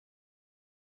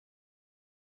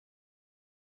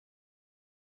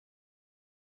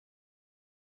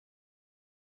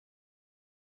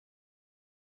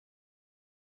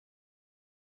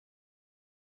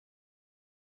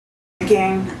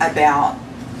thinking about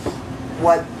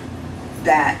what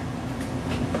that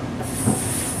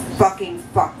fucking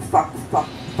fuck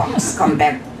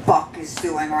scumbag fuck is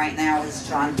doing right now, as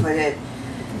John put it.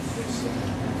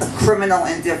 A criminal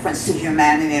indifference to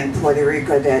humanity in Puerto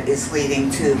Rico that is leading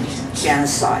to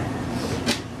genocide.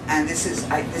 And this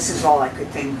is all I could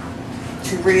think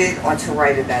to read or to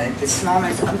write about at this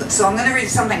moment. So I'm going to read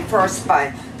something first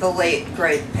by the late,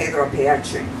 great Pedro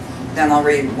Pietri. Then I'll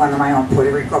read one of my own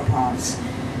Puerto Rico poems.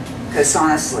 Because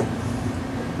honestly,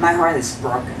 my heart is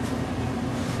broken.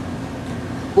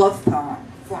 Love poem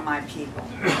for my people.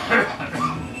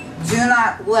 Do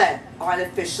not let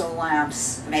artificial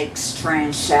lamps make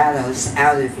strange shadows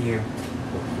out of you.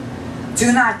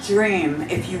 Do not dream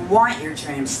if you want your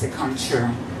dreams to come true.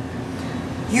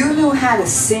 You knew how to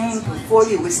sing before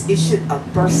you was issued a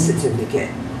birth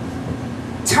certificate.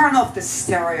 Turn off the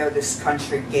stereo this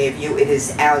country gave you. It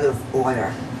is out of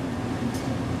order.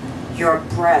 Your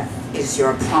breath is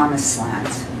your promised land.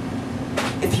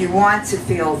 If you want to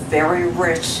feel very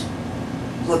rich,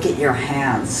 look at your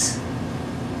hands.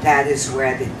 That is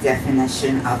where the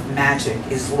definition of magic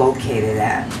is located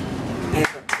at.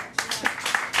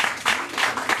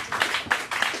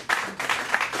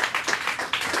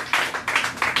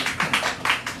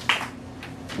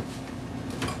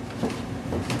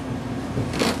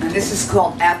 And this is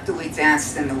called After We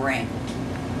Danced in the Rain.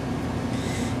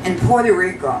 In Puerto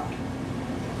Rico,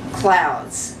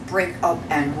 clouds break up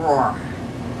and roar.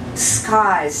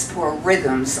 Skies pour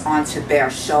rhythms onto bare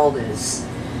shoulders.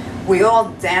 We all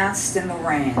danced in the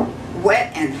rain,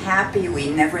 wet and happy.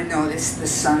 We never noticed the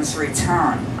sun's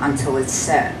return until it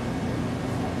set.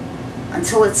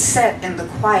 Until it set in the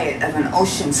quiet of an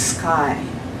ocean sky.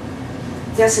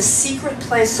 There's a secret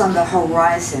place on the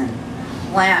horizon.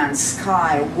 Land,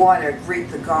 sky, water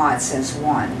greet the gods as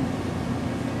one.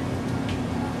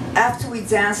 After we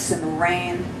danced in the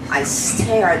rain, I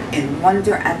stared in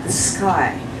wonder at the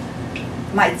sky.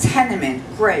 My tenement,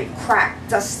 gray, cracked,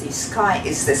 dusty sky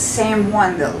is the same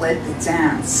one that led the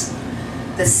dance.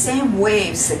 The same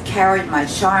waves that carried my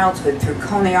childhood through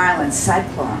Coney Island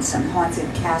cyclones and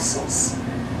haunted castles.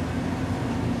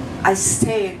 I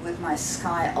stayed with my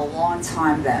sky a long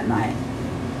time that night.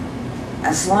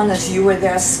 As long as you were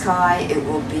there, sky, it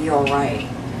will be all right.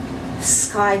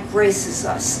 Sky graces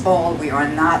us all. We are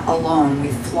not alone. We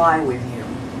fly with you.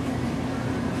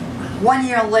 1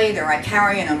 year later, I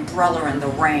carry an umbrella in the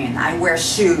rain. I wear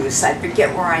shoes. I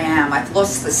forget where I am. I've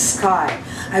lost the sky.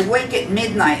 I wake at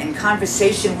midnight in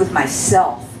conversation with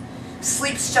myself.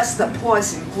 Sleep's just a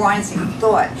pause in grinding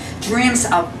thought. Dreams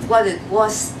of flooded,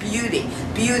 lost beauty.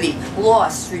 Beauty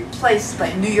lost, replaced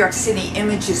by New York City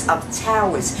images of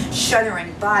towers,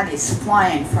 shuddering bodies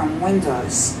flying from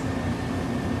windows.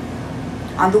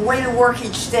 On the way to work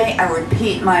each day, I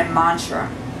repeat my mantra.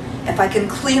 If I can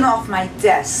clean off my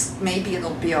desk, maybe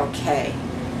it'll be okay.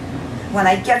 When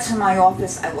I get to my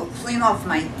office, I will clean off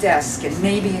my desk and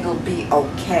maybe it'll be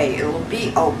okay. It'll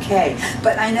be okay.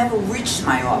 But I never reach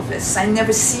my office. I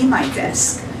never see my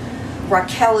desk.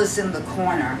 Raquel is in the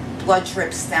corner. Blood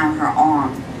drips down her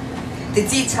arm. The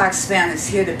detox van is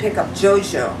here to pick up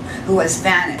Jojo, who has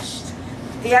vanished.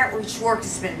 The outreach work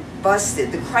has been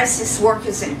busted. The crisis work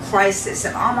is in crisis,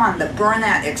 and I'm on the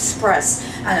Burnout Express.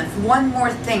 And if one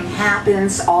more thing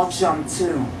happens, I'll jump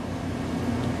too.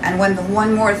 And when the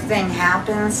one more thing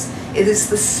happens, it is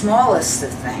the smallest of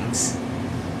things.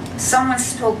 Someone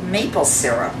spilled maple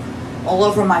syrup all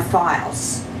over my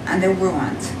files, and they're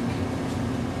ruined.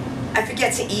 I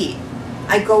forget to eat.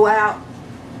 I go out.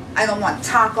 I don't want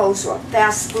tacos or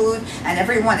fast food, and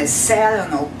everyone is sad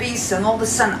and obese, and all of a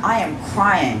sudden I am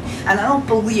crying. And I don't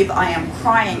believe I am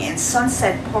crying in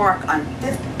Sunset Park on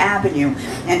 5th Avenue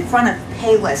in front of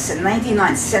Payless and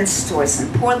 99-cent stores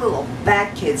and poor little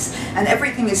fat kids, and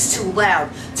everything is too loud,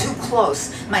 too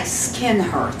close. My skin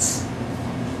hurts.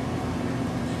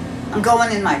 I'm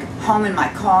going home in my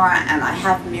car, and I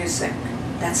have music.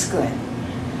 That's good.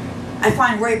 I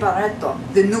find Ray Barreto,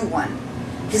 the new one.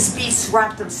 His beats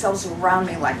wrap themselves around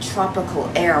me like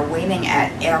tropical air waiting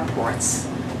at airports.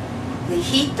 The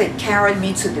heat that carried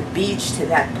me to the beach, to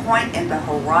that point in the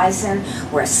horizon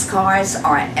where skies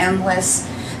are endless,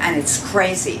 and it's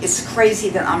crazy. It's crazy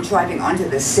that I'm driving under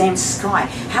the same sky.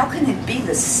 How can it be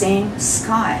the same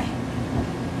sky?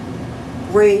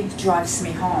 Ray drives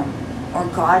me home, or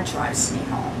God drives me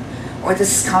home, or the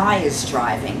sky is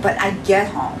driving, but I get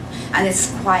home, and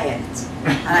it's quiet.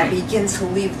 And I begin to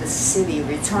leave the city,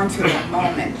 return to the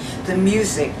moment, the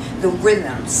music, the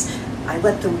rhythms, I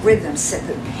let the rhythm set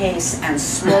the pace, and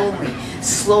slowly,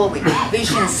 slowly,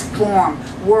 visions form,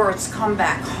 words come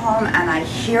back home, and I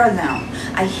hear them.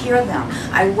 I hear them.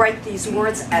 I write these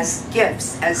words as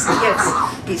gifts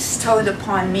bestowed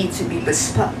upon me to be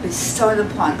bestowed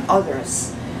upon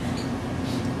others.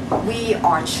 We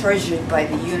are treasured by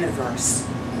the universe,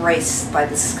 graced by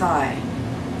the sky,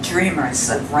 dreamers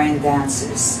of rain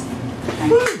dances.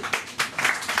 Thank you.